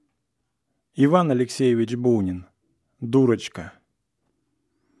Иван Алексеевич Бунин. Дурочка.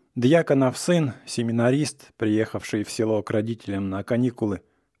 Дьяконов сын, семинарист, приехавший в село к родителям на каникулы,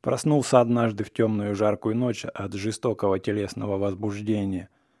 проснулся однажды в темную жаркую ночь от жестокого телесного возбуждения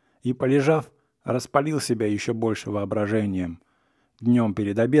и, полежав, распалил себя еще больше воображением. Днем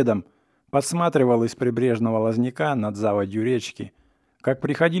перед обедом подсматривал из прибрежного лозняка над заводью речки, как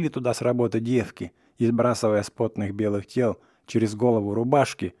приходили туда с работы девки и, сбрасывая с потных белых тел через голову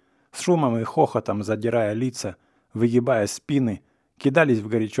рубашки, с шумом и хохотом задирая лица, выгибая спины, кидались в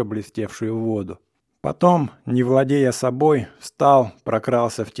горячо блестевшую воду. Потом, не владея собой, встал,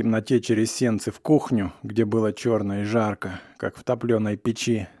 прокрался в темноте через сенцы в кухню, где было черно и жарко, как в топленой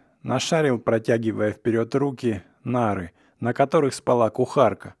печи, нашарил, протягивая вперед руки, нары, на которых спала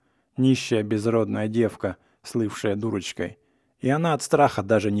кухарка, нищая безродная девка, слывшая дурочкой, и она от страха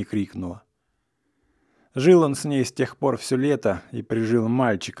даже не крикнула. Жил он с ней с тех пор все лето и прижил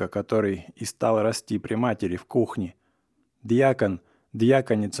мальчика, который и стал расти при матери в кухне. Дьякон,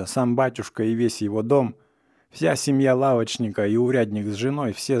 дьяконица, сам батюшка и весь его дом, вся семья лавочника и урядник с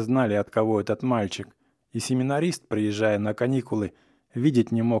женой все знали, от кого этот мальчик, и семинарист, приезжая на каникулы,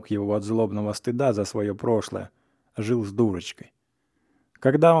 видеть не мог его от злобного стыда за свое прошлое, жил с дурочкой.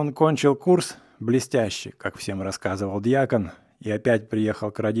 Когда он кончил курс, блестяще, как всем рассказывал дьякон, и опять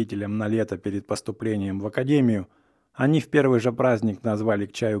приехал к родителям на лето перед поступлением в академию, они в первый же праздник назвали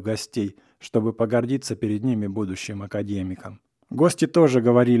к чаю гостей, чтобы погордиться перед ними будущим академиком. Гости тоже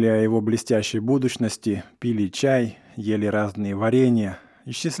говорили о его блестящей будущности, пили чай, ели разные варенья,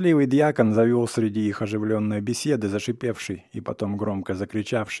 и счастливый дьякон завел среди их оживленной беседы зашипевший и потом громко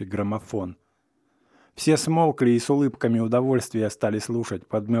закричавший граммофон. Все смолкли и с улыбками удовольствия стали слушать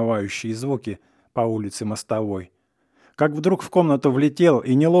подмывающие звуки по улице Мостовой. Как вдруг в комнату влетел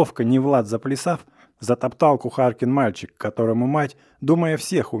и неловко, не Влад заплясав, затоптал кухаркин мальчик, которому мать, думая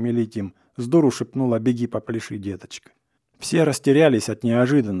всех умилить им, с дуру шепнула: «Беги попляши, деточка». Все растерялись от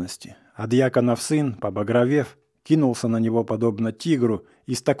неожиданности, а дьяконов сын, побагровев, кинулся на него подобно тигру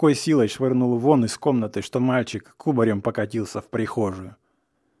и с такой силой швырнул вон из комнаты, что мальчик кубарем покатился в прихожую.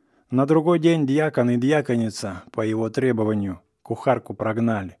 На другой день дьякон и дьяконица, по его требованию, кухарку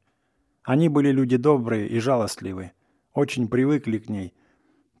прогнали. Они были люди добрые и жалостливые, очень привыкли к ней,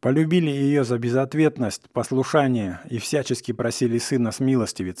 полюбили ее за безответность, послушание и всячески просили сына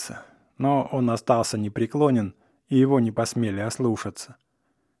смилостивиться, но он остался непреклонен, и его не посмели ослушаться.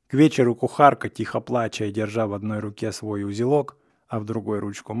 К вечеру кухарка, тихо плача и держа в одной руке свой узелок, а в другой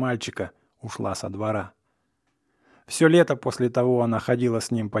ручку мальчика, ушла со двора. Все лето после того она ходила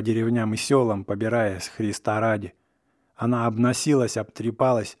с ним по деревням и селам, побираясь Христа ради. Она обносилась,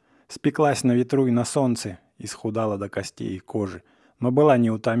 обтрепалась, спеклась на ветру и на солнце, исхудала до костей и кожи, но была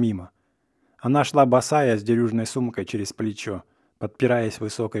неутомима. Она шла босая с дерюжной сумкой через плечо, подпираясь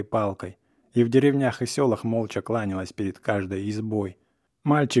высокой палкой, и в деревнях и селах молча кланялась перед каждой избой.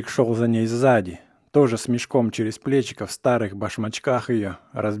 Мальчик шел за ней сзади, тоже с мешком через плечико в старых башмачках ее,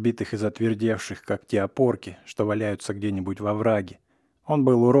 разбитых и затвердевших, как те опорки, что валяются где-нибудь во враге. Он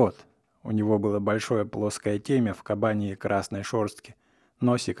был урод. У него было большое плоское темя в кабаньей красной шерстке,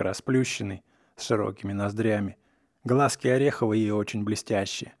 носик расплющенный, с широкими ноздрями, глазки ореховые и очень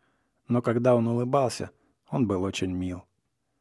блестящие. Но когда он улыбался, он был очень мил.